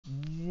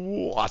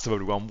What's up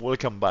everyone,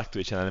 welcome back to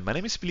the channel. My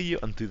name is Plio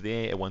and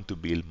today I want to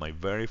build my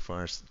very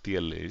first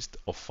tier list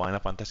of Final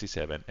Fantasy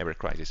VII Ever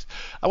Crisis.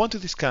 I want to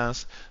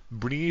discuss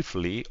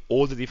briefly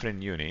all the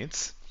different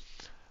units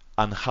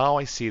and how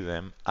I see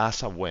them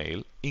as a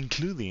whale,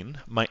 including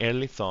my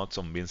early thoughts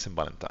on Vincent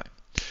Valentine.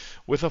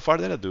 Without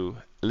further ado,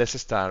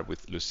 let's start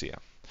with Lucia.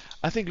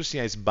 I think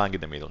Lucia is bang in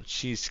the middle.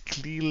 She's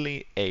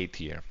clearly A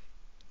tier.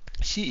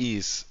 She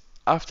is,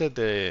 after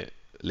the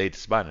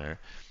latest banner,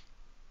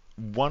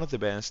 one of the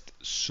best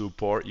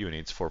support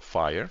units for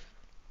fire.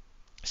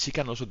 She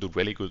can also do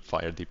really good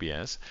fire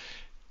DPS,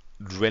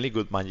 really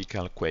good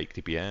magical quake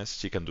DPS.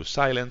 She can do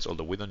silence,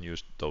 although we don't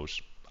use those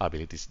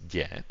abilities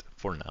yet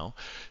for now.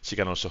 She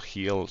can also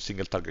heal,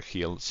 single target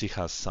heal. She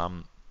has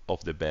some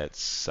of the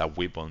best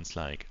weapons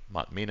like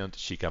Mad Minute.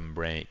 She can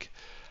break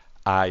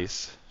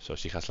ice, so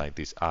she has like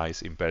this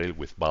ice imperial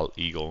with Bald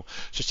Eagle.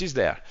 So she's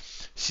there.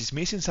 She's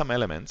missing some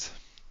elements,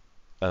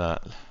 uh,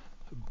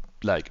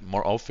 like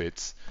more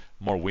outfits,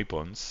 more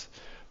weapons,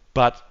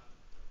 but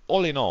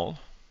all in all,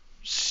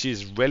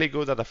 she's really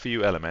good at a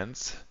few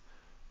elements,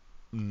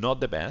 not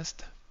the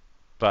best,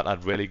 but a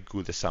really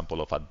good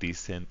example of a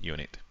decent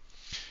unit.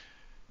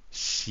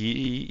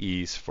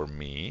 She is, for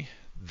me,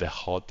 the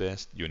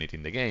hottest unit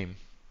in the game,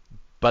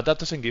 but that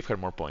doesn't give her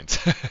more points.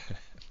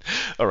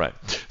 Alright,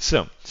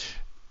 so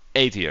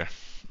A tier.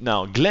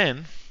 Now,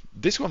 Glenn,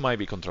 this one might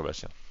be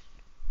controversial,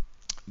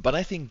 but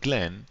I think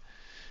Glenn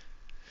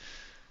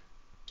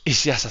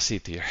is just a C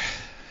tier.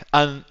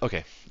 And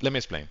okay, let me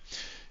explain.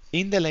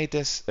 In the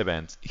latest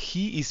event,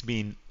 he is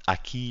being a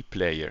key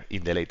player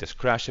in the latest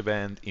Crash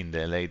event, in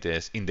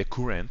the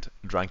current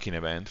ranking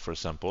event, for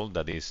example,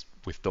 that is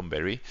with Tom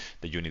Berry,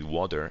 that you need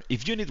water.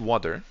 If you need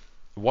water,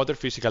 water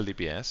physical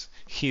DPS,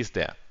 he's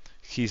there.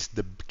 He's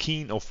the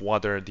king of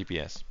water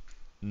DPS,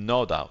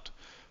 no doubt.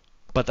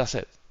 But that's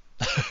it.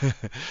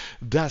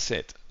 That's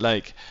it.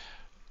 Like,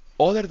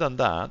 other than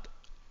that,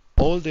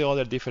 all the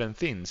other different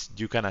things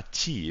you can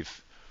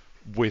achieve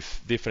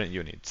with different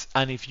units.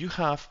 And if you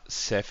have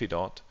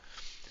Sephiroth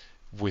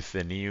with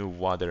the new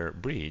water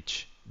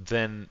bridge,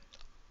 then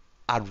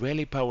a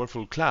really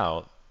powerful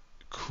Cloud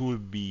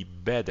could be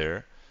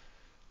better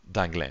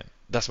than Glenn.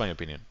 That's my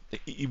opinion.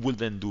 It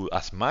wouldn't do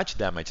as much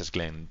damage as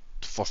Glenn,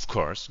 of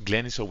course.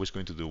 Glenn is always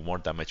going to do more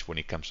damage when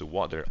it comes to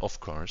water,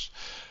 of course.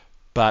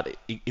 But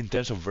in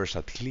terms of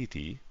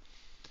versatility,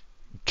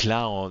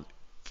 Cloud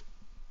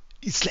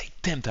is like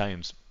 10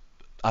 times,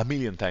 a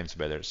million times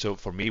better. So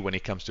for me, when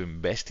it comes to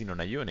investing on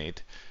a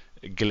unit,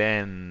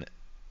 Glenn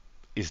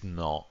is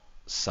not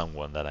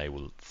someone that I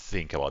will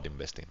think about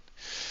investing.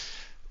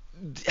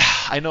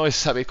 I know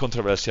it's a bit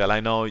controversial.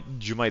 I know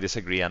you might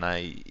disagree, and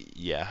I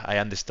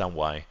understand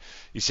why.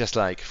 It's just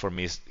like for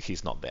me,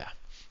 he's not there.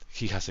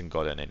 He hasn't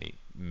gotten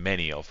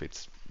many of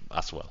it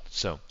as well.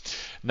 So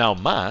now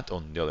Matt,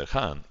 on the other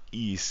hand,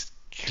 is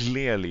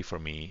clearly for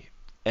me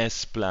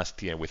S plus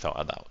tier without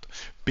a doubt,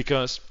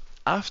 because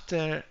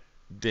after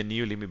the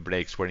new limit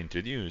breaks were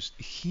introduced,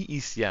 he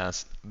is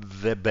just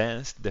the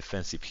best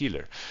defensive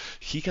healer.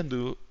 He can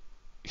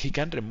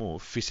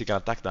remove physical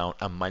attack down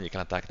and magical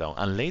attack down.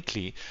 And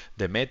lately,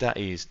 the meta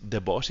is the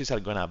bosses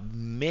are gonna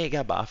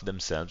mega buff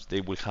themselves.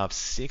 They will have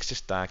 6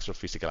 stacks of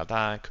physical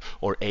attack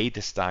or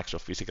 8 stacks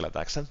of physical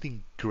attack,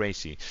 something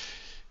crazy.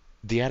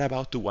 They are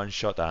about to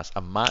one-shot us,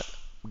 and Matt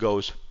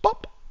goes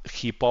pop.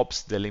 He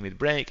pops the limit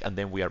break, and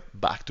then we are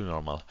back to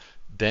normal.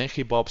 Then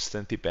he pops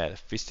Centipede,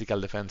 physical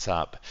defense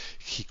up.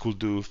 He could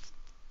do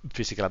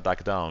physical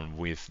attack down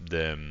with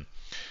the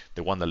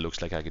one that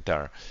looks like a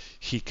guitar.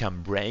 He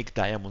can break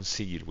Diamond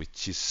Seal,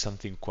 which is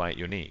something quite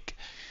unique.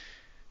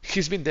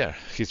 He's been there.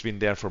 He's been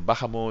there for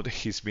Bahamut.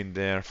 He's been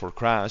there for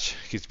Crash.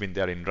 He's been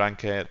there in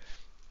Ranked.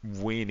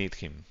 We need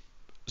him.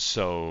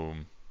 So,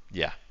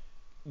 yeah.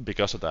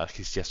 Because of that,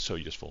 he's just so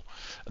useful.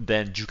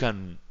 Then you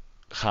can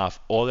have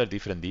other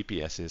different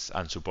DPSs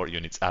and support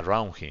units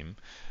around him,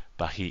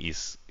 but he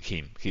is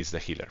him. He's the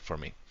healer for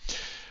me.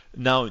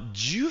 Now,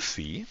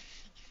 Yuffie.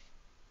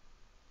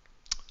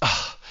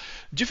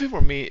 Yuffie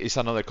for me is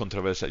another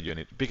controversial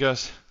unit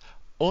because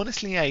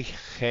honestly I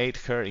hate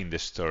her in the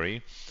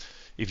story.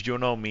 If you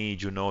know me,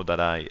 you know that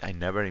I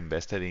never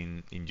invested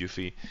in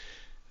Yuffie.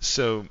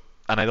 So,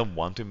 and I don't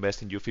want to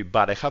invest in Yuffie,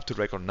 but I have to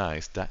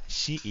recognize that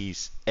she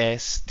is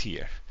S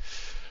tier.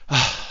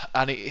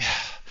 And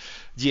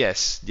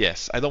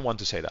yes, I don't want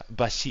to say that,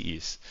 but she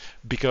is,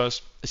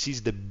 because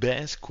she's the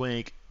best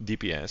Quake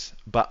DPS,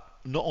 but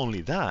not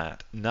only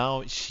that,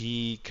 now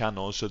she can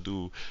also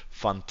do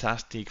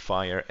fantastic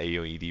fire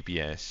AoE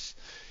DPS.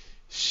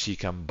 She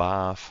can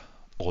buff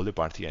all the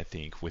party, I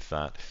think, with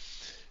that.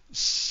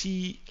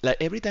 Like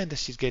every time that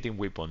she's getting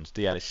weapons,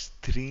 they are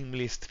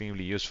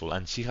extremely useful,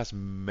 and she has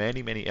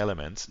many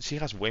elements. She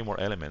has way more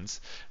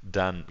elements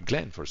than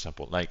Glenn, for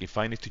example. Like if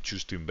I need to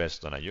choose to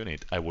invest on a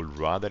unit, I would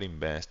rather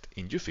invest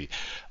in Yuffie.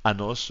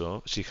 And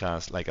also she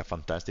has like a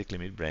fantastic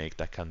limit break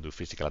that can do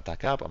physical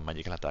attack up and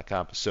magical attack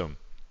up. So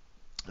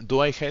do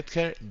I hate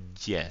her?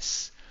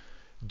 Yes.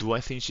 Do I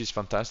think she's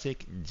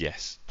fantastic?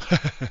 Yes.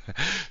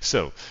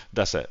 So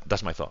that's it.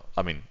 That's my thought.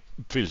 I mean,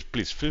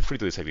 please feel free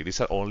to disagree.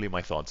 These are only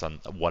my thoughts, and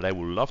what I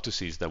would love to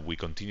see is that we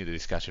continue the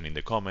discussion in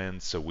the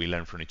comments, so we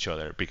learn from each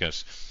other,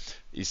 because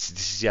this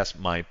is just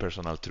my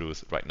personal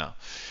truth right now.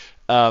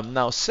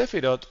 Now,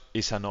 Sephiroth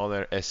is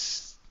another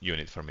S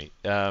unit for me.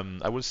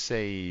 I would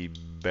say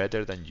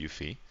better than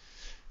Yuffie.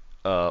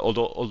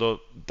 Although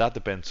that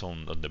depends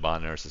on the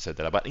banners,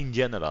 etc. But in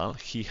general,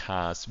 he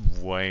has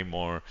way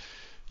more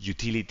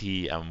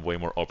utility and way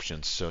more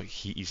options. So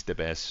he is the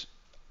best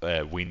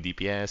wind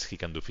DPS. He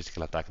can do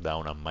physical attack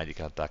down and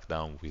magical attack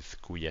down with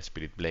Kuya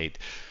Spirit Blade.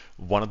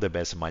 One of the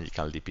best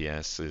magical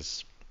DPS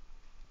is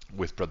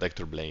with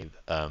Protector Blade,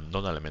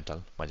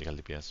 non-elemental magical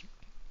DPS.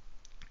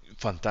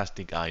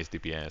 Fantastic ice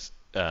DPS.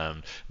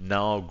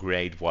 Now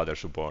great water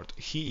support.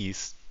 He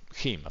is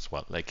him as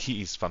well. Like,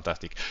 he is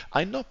fantastic.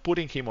 I'm not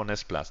putting him on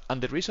S plus,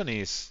 and the reason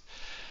is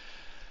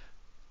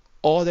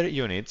other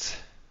units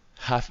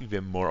have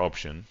even more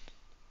option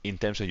in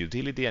terms of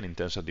utility and in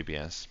terms of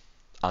DPS,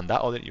 and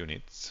that other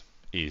units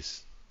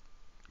is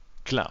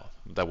Cloud,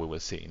 that we will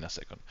see in a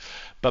second.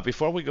 But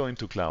before we go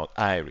into Cloud,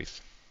 Aerith,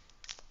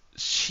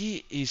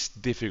 she is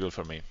difficult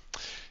for me.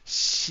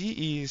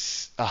 She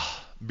is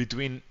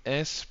between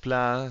S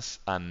plus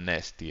and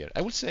S tier.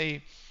 I would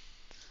say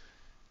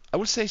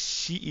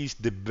she is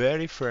the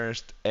very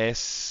first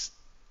S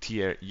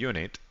tier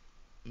unit,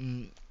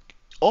 mm,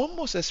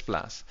 almost S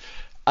plus.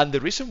 And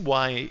the reason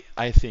why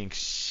I think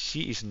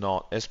she is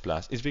not S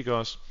plus is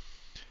because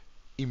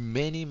in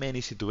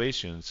many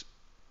situations,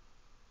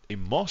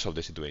 in most of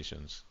the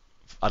situations,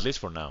 at least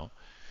for now,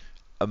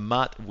 a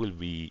mat will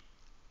be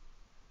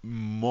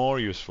more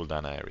useful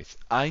than Aerith.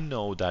 I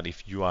know that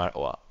if you are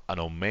an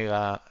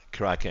Omega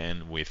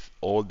Kraken with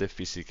all the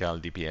physical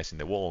DPS in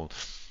the world,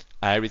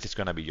 Aerith is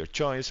gonna be your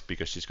choice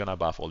because she's gonna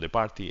buff all the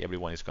party.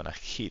 Everyone is gonna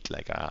hit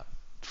like a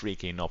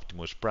freaking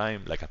Optimus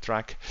Prime, like a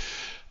track.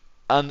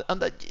 And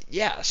that,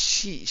 yeah,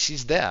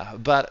 she's there,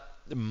 but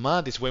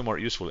Mud is way more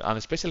useful, and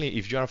especially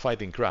if you are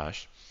fighting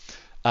Crash,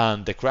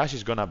 and the Crash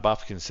is gonna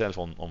buff himself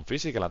on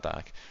physical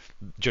attack,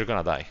 you're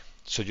gonna die.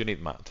 So you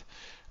need Mud.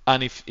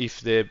 And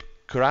if the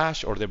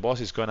Crash or the boss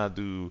is gonna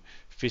do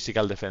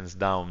physical defense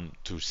down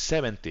to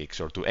 7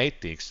 ticks or to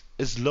 8 ticks,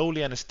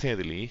 slowly and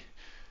steadily,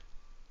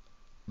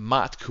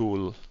 Mud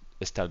could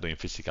start doing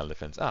physical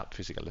defense up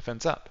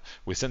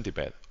with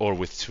Centipede or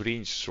with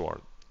Syringe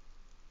Sword,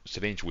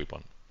 Syringe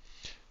Weapon.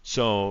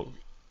 So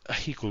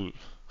he could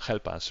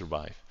help us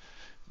survive.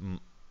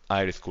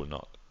 Iris could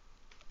not,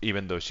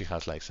 even though she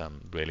has like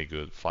some really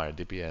good fire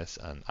DPS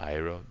and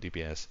aero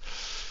DPS.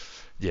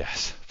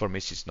 Yes, for me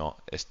she's not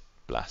S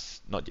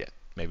plus, not yet.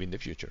 Maybe in the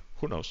future,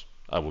 who knows?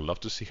 I would love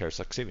to see her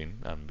succeeding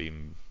and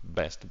being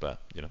best, but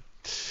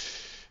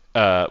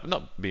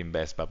not being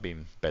best, but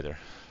being better.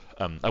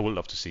 I would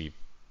love to see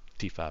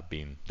Tifa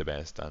being the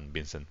best and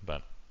Vincent,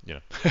 but you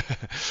know.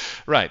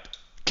 Right,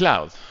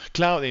 Cloud.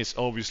 Cloud is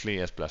obviously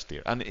S plus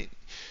tier, and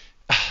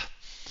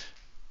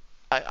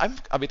I'm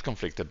a bit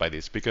conflicted by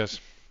this because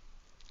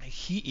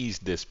he is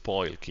the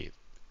spoiled kid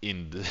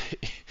in the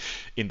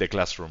in the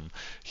classroom.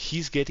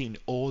 He's getting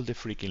all the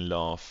freaking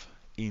love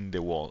in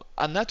the world,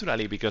 and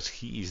naturally because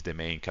he is the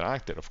main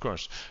character, of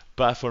course.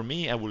 But for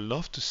me, I would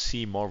love to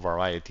see more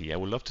variety. I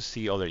would love to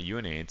see other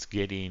units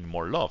getting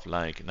more love,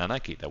 like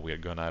Nanaki, that we are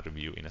gonna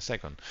review in a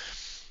second.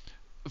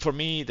 For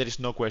me, there is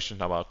no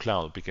question about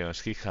Cloud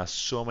because he has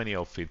so many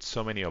outfits,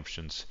 so many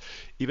options.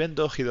 Even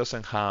though he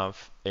doesn't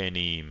have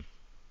any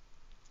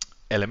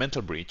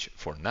elemental breach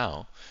for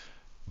now,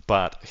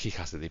 but he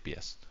has the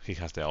DPS, he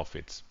has the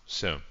outfits.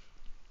 So,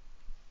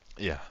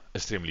 yeah,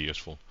 extremely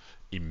useful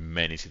in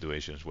many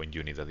situations when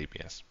you need a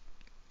DPS.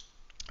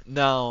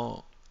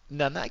 Now,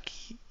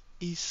 Nanaki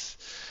is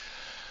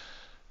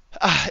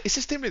it's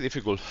extremely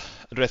difficult,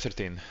 Red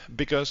 13,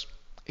 because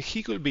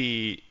he could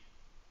be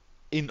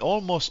in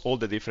almost all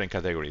the different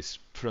categories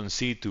from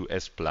C to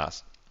S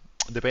plus,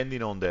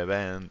 depending on the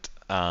event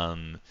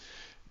and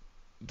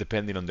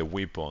depending on the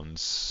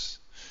weapons.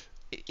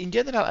 In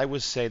general, I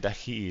would say that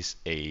he is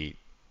a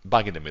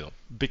bug in the middle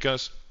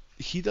because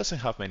he doesn't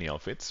have many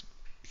outfits.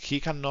 He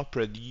cannot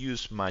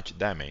produce much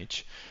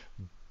damage,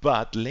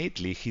 but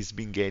lately he's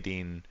been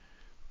getting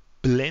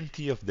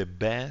plenty of the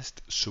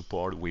best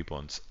support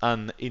weapons.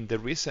 And in the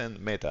recent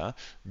meta,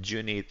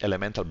 you need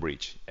elemental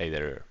breach,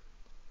 either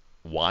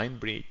Wind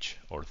Breach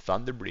or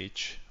Thunder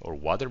Breach or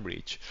Water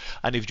Breach.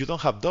 And if you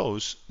don't have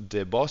those,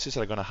 the bosses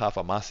are gonna have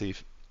a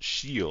massive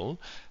shield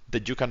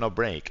that you cannot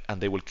break and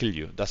they will kill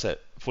you. That's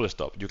it, full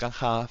stop. You can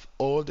have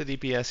all the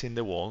DPS in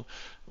the world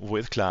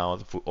with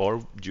Cloud or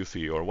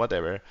Yuffie or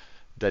whatever,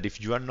 that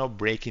if you are not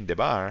breaking the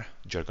bar,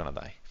 you're gonna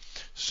die.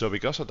 So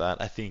because of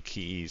that, I think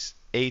he is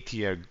A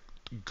tier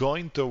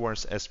going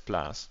towards S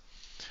plus.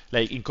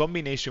 Like in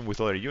combination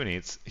with other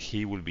units,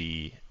 he will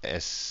be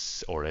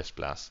S or S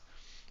plus.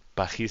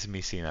 But he's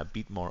missing a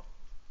bit more,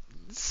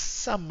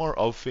 some more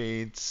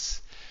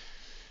outfits,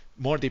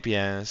 more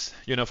DPS.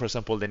 For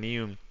example, the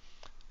new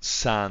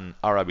Sun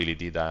R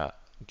ability that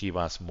give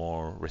us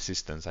more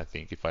resistance, I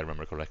think, if I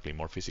remember correctly,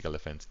 more physical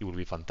defense. It will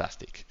be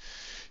fantastic.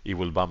 It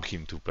will bump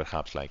him to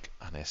perhaps like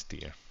an S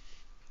tier.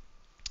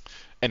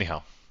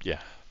 Anyhow, yeah,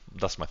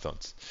 That's my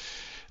thoughts.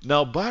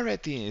 Now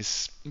Barret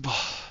is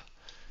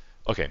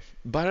okay.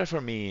 Barret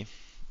for me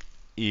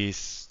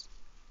is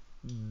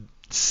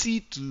C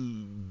to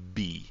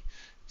B.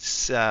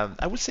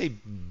 I would say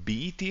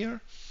B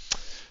tier,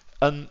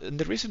 and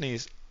the reason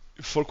is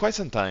for quite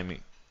some time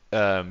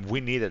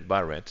we needed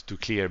Barret to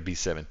clear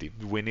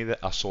B70. We needed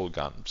a soul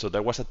gun, so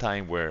there was a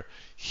time where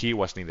he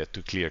was needed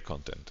to clear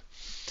content.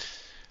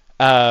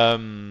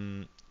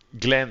 Um,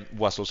 Glenn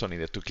was also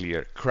needed to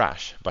clear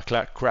Crash, but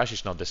Crash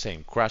is not the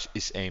same. Crash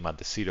is aimed at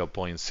the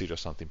 0.0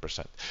 something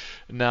percent.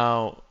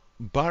 Now,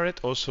 Barrett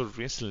also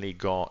recently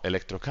got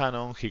Electro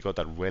Cannon. He got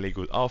a really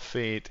good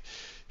outfit.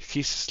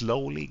 He's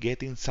slowly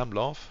getting some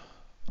love.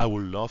 I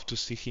would love to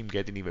see him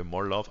getting even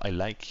more love. I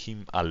like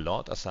him a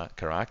lot as a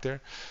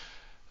character.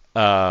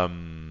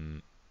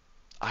 Um,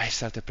 I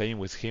started playing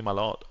with him a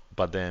lot,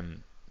 but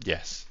then,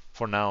 yes,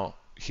 for now,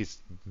 he's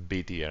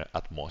B tier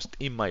at most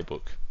in my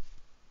book.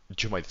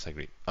 You might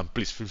disagree, and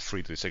please feel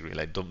free to disagree.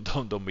 Like,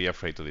 don't be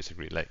afraid to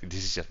disagree. Like,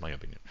 this is just my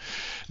opinion.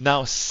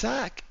 Now,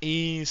 Zack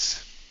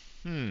is,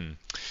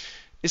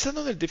 it's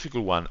another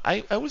difficult one.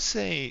 I would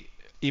say,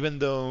 even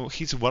though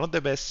he's one of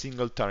the best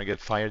single target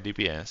fire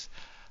DPS,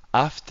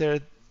 after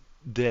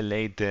the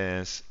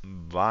latest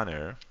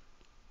banner,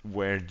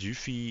 where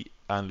Yuffie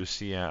and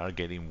Lucia are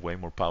getting way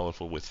more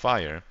powerful with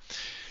fire,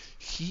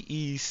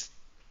 he is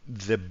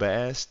the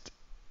best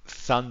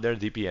Thunder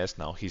DPS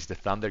now. He's the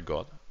Thunder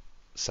God,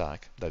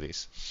 Zack, that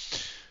is.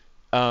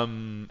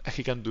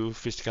 He can do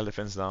physical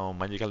defense down,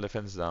 magical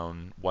defense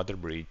down, water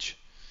breach.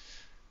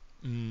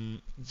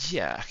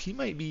 Yeah, he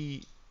might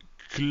be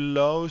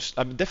close.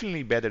 I mean,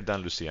 definitely better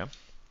than Lucia.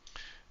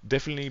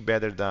 Definitely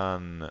better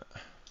than.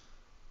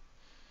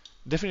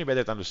 Definitely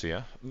better than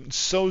Lucia.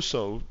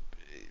 So.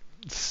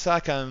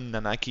 Zack and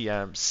Nanaki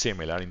are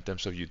similar in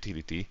terms of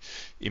utility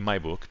in my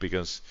book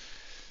because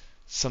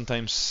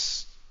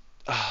sometimes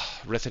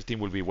Red 13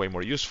 will be way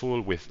more useful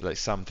with like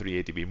some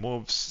 380B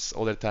moves.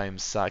 Other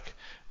times Zack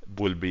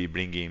will be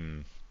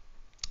bringing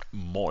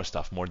more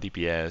stuff, more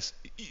DPS.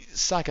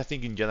 Zack, I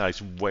think in general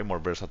is way more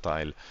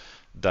versatile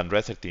than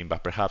Red 13,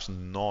 but perhaps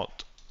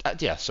not.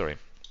 Yeah, sorry.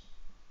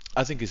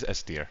 I think it's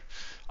S tier.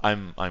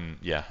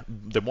 Yeah.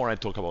 The more I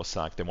talk about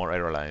Zack, the more I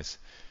realize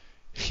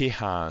he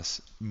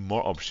has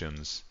more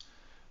options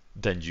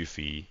than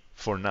Yuffie.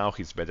 For now,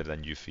 he's better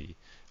than Yuffie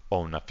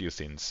on a few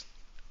things.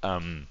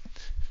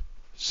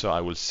 So I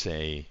will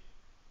say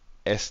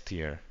S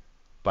tier,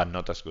 but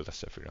not as good as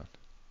Sephiroth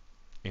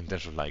in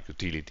terms of like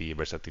utility,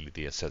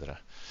 versatility, etc.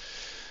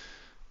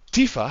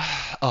 Tifa,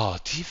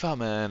 Tifa,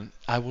 man,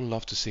 I would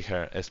love to see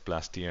her S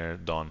plus tier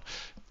done,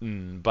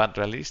 but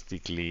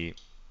realistically,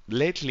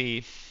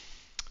 lately,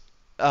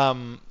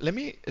 let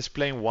me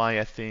explain why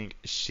I think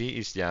she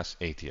is just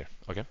A tier,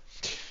 okay?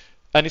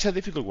 And it's a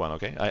difficult one,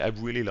 okay? I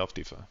really love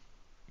Tifa.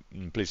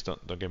 Please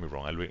don't get me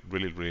wrong. I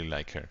really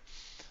like her.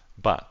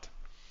 But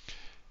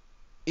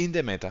in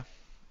the meta,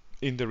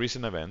 in the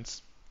recent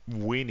events,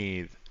 we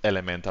need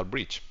elemental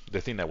breach. The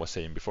thing I was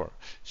saying before.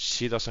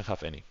 She doesn't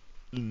have any.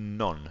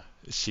 None.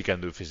 She can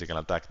do physical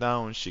attack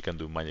down. She can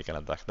do magical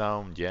attack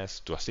down.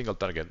 Yes, to a single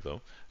target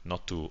though,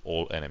 not to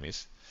all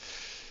enemies.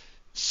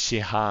 She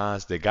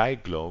has the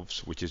guide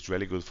gloves, which is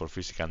really good for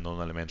physical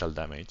non-elemental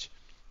damage.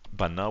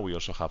 But now we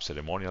also have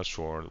ceremonial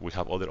sword. We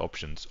have other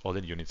options.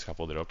 Other units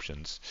have other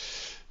options.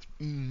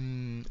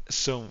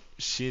 So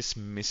she's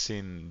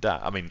missing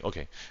that. I mean,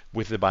 okay,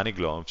 with the bunny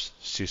gloves,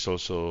 she's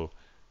also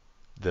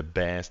the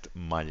best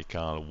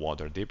magical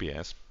water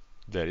DPS.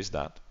 There is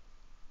that.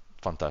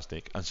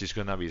 Fantastic. And she's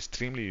gonna be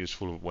extremely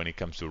useful when it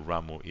comes to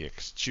Ramu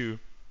EX2.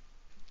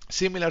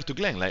 Similar to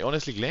Glenn. Like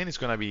honestly, Glenn is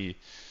gonna be.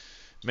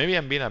 Maybe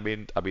I'm being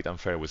a bit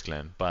unfair with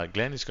Glenn, but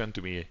Glenn is going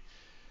to be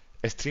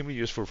extremely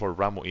useful for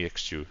Ramu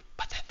EX2.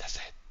 But then that's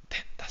it.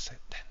 Then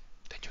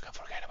you can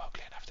forget about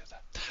Glenn after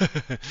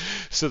that.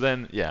 So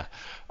then, yeah.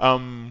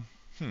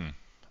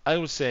 I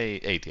would say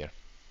A tier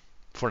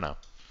for now,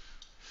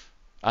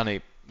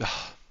 and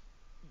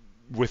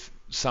with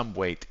some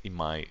weight in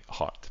my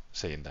heart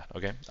saying that.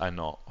 Okay, I'm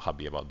not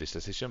happy about this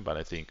decision, but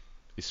I think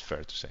it's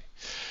fair to say.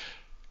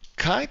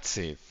 Kite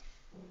Sith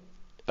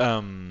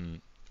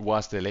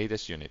was the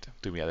latest unit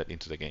to be added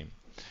into the game.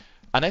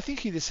 And I think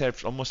he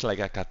deserves almost like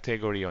a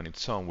category on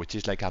its own, which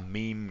is like a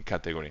meme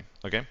category.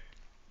 Okay?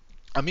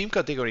 A meme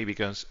category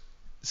because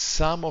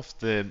some of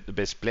the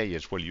best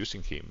players were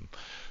using him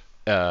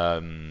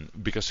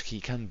because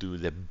he can do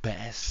the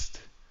best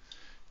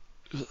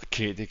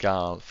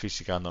critical,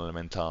 physical,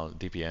 non-elemental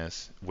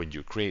DPS when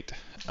you crit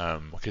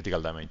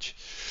critical damage.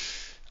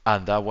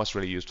 And that was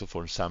really useful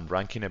for some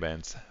ranking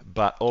events.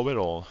 But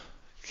overall,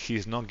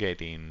 he's not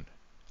getting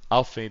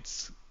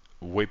outfits,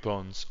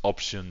 weapons,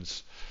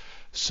 options.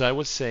 So I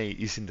would say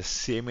it's in the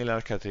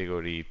similar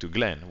category to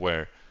Glenn,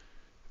 where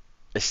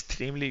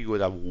extremely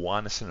good at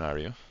one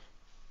scenario,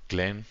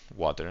 Glenn,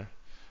 water,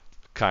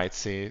 kite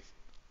seed,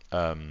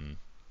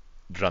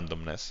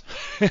 randomness,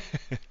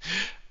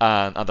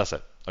 and that's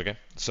it. Okay,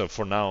 so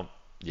for now,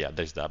 yeah,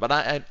 there's that. But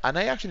I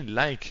actually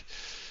like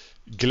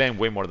Glenn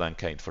way more than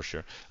Kite for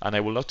sure, and I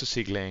would love to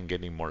see Glenn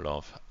getting more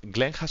love.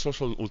 Glenn has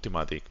also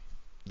ultimatic,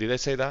 Did I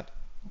say that?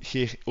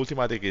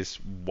 Ultimatic is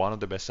one of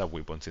the best sub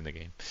weapons in the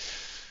game.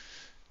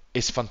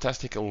 It's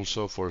fantastic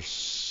also for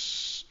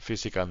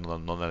physical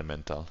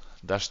non-elemental.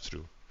 That's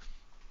true.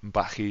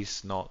 But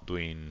he's not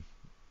doing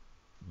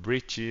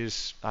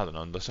breaches. I don't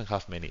know. Doesn't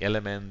have many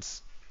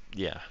elements.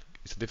 Yeah,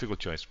 it's a difficult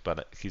choice,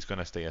 but he's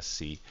gonna stay as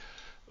C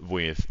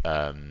with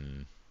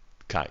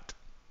Kite.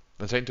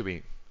 I'm trying to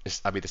be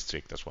a bit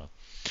strict as well.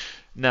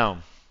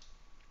 Now,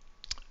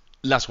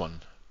 last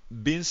one.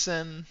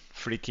 Vincent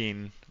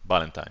freaking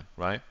Valentine,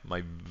 right?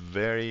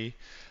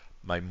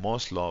 My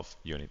most loved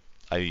unit.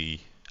 I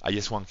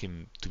just want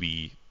him to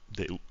be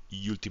the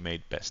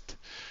ultimate best.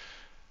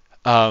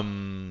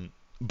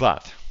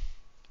 But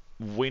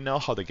we know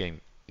how the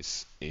game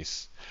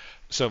is.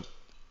 So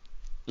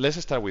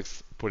let's start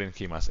with putting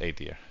him as A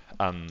tier,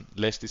 and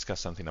let's discuss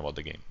something about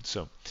the game.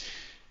 So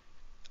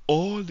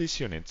all these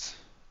units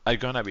are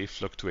gonna be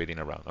fluctuating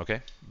around,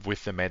 okay?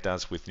 With the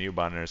metas, with new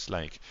banners,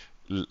 like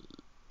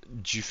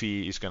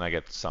Juffy is gonna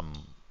get some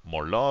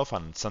more love,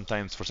 and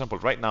sometimes, for example,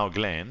 right now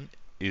Glenn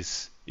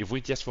is, if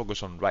we just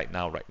focus on right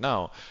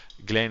now,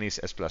 Glenn is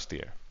S plus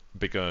tier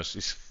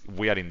because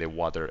we are in the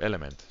water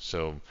element,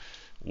 so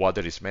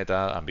water is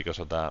meta, and because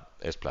of that,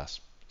 S plus.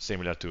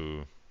 Similar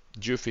to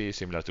Juffy,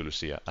 similar to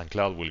Lucia, and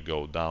Cloud will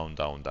go down,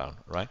 down, down,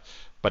 right?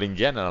 But in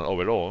general,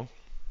 overall,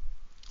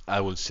 I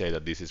would say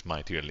that this is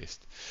my tier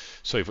list.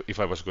 So if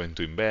I was going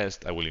to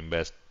invest, I will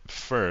invest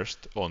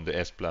first on the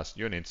S plus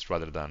units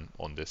rather than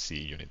on the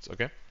C units,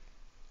 okay?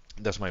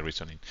 That's my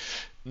reasoning.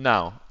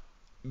 Now,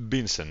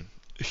 Vincent,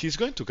 he's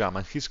going to come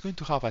and he's going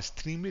to have an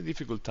extremely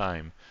difficult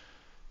time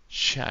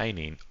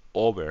shining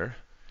over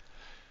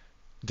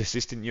the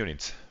 16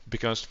 units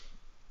because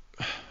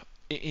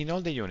in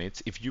all the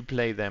units, if you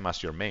play them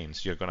as your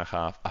mains, you're going to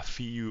have a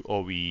few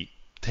OV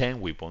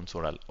 10 weapons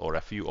or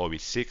a few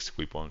OV 6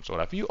 weapons or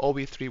a few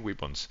OV 3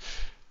 weapons.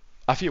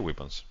 A few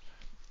weapons.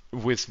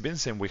 With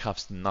Vincent, we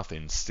have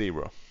nothing,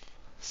 zero.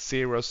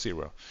 Zero,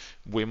 zero.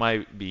 We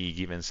might be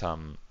given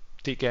some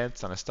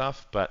tickets and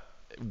stuff, but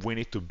we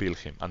need to build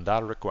him, and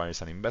that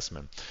requires an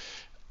investment.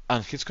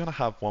 And he's going to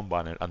have one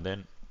banner, and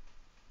then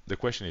the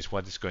question is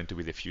what is going to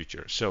be the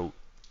future. So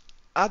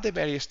at the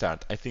very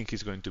start, I think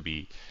he's going to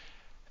be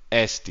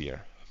S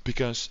tier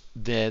because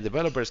the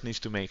developers need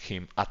to make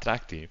him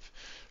attractive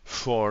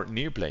for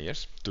new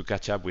players to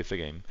catch up with the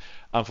game,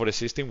 and for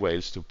existing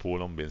whales to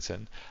pull on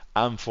Vincent,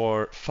 and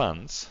for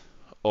fans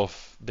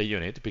of the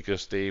unit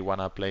because they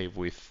want to play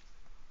with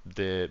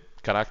the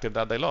character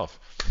that they love.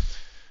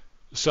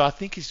 So I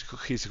think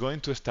he's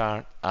going to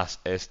start as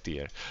S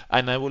tier,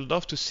 and I would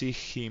love to see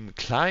him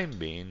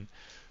climbing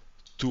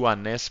to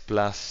an S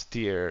plus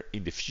tier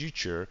in the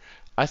future.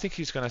 I think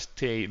he's gonna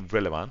stay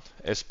relevant,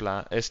 S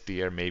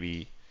tier,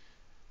 maybe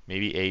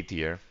A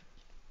tier,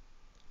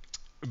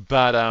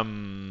 but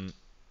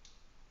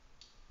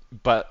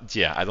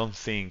yeah, I don't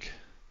think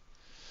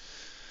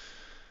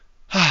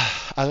I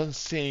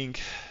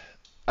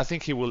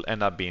think he will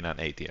end up being an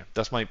A tier.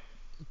 That's my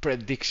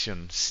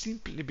prediction,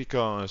 simply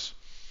because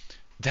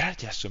there are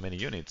just so many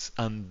units,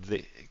 and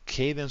the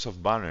cadence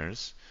of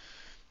banners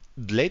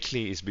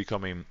lately is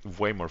becoming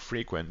way more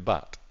frequent,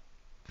 but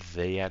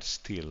they are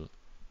still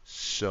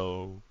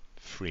so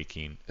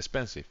freaking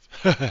expensive.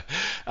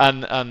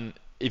 And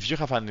if you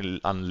have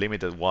an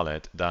unlimited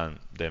wallet, then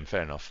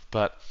fair enough.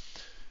 But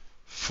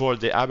for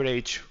the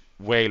average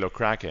whale or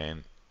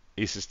kraken,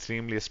 it's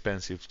extremely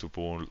expensive to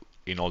pull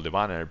in all the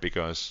banner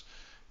because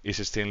it's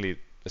extremely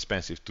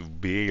expensive to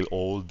build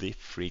all the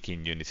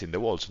freaking units in the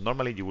world. So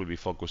normally you will be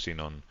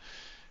focusing on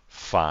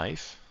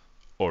 5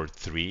 or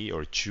 3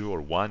 or 2 or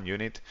 1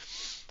 unit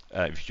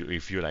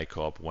if you like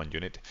co-op 1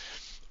 unit,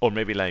 or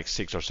maybe like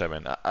 6 or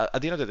 7.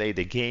 At the end of the day,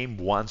 the game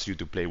wants you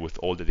to play with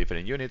all the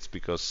different units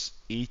because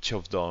each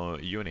of the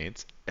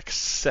units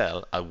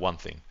excel at one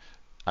thing.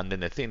 And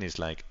then the thing is,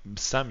 like,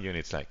 some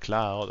units like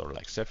Cloud or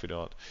like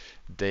Sephiroth,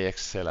 they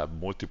excel at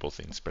multiple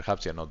things.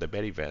 Perhaps they're not the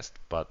very best,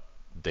 but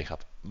they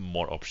have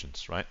more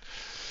options, right?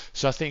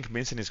 So I think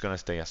Vincent is going to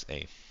stay as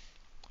A.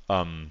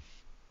 And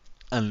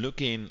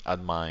looking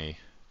at my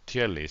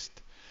tier list,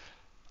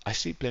 I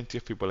see plenty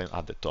of people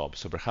at the top.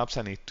 So perhaps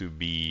I need to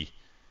be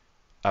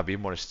a bit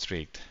more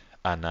strict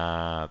and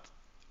add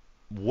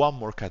one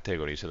more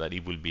category so that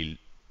it will be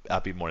a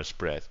bit more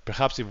spread.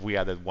 Perhaps if we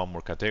added one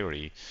more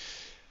category,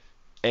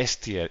 S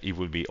tier, it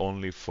will be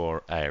only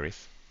for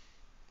Aerith.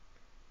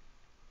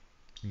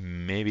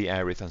 Maybe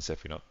Aerith and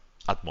Sephiroth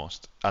at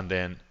most. And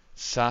then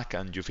Zack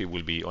and Yuffie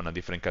will be on a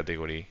different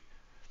category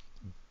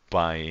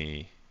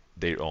by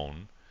their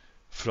own.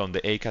 From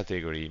the A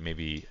category,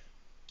 maybe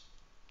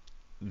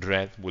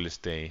Red will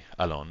stay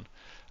alone.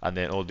 And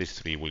then all these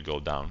three will go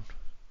down.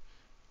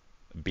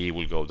 B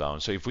will go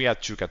down. So if we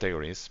add 2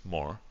 categories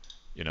more,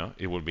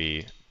 it will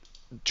be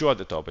 2 at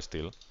the top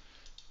still,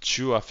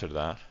 2 after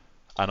that,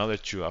 another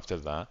 2 after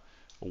that,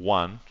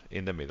 1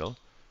 in the middle,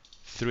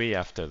 3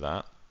 after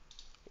that,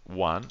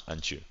 1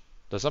 and 2.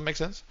 Does that make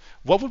sense?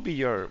 What would be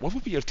your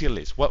tier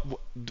list? What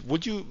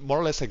would you more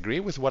or less agree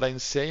with what I'm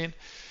saying?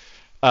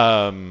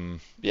 Yeah,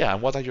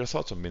 and what are your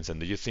thoughts on Vincent?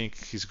 Do you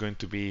think he's going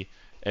to be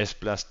S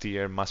plus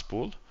tier must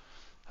pull.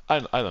 I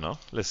don't know.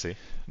 Let's see.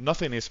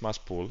 Nothing is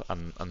must pull,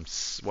 and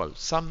well,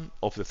 some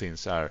of the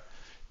things are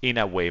in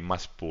a way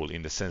must pull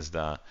in the sense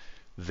that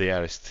they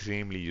are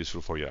extremely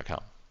useful for your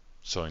account.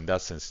 So in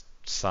that sense,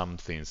 some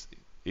things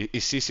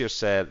it's easier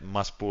said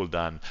must pull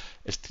than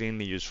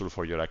extremely useful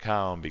for your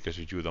account, because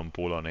if you don't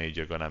pull on it,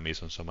 you're gonna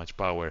miss on so much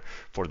power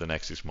for the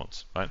next 6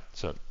 months, right?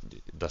 So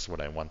that's what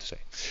I want to say.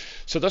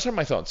 So those are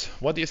my thoughts.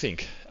 What do you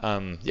think?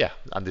 Yeah,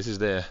 and this is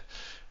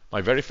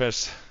my very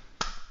first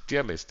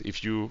tier list.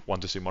 If you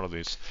want to see more of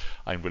this,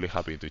 I'm really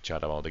happy to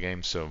chat about the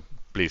game. So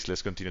please,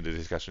 let's continue the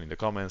discussion in the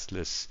comments.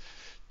 Let's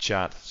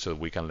chat so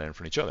we can learn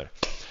from each other.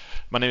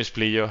 My name is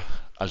Plillo.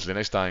 Until the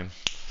next time,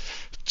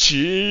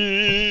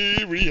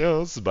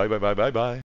 cheerios. Bye, bye, bye, bye, bye.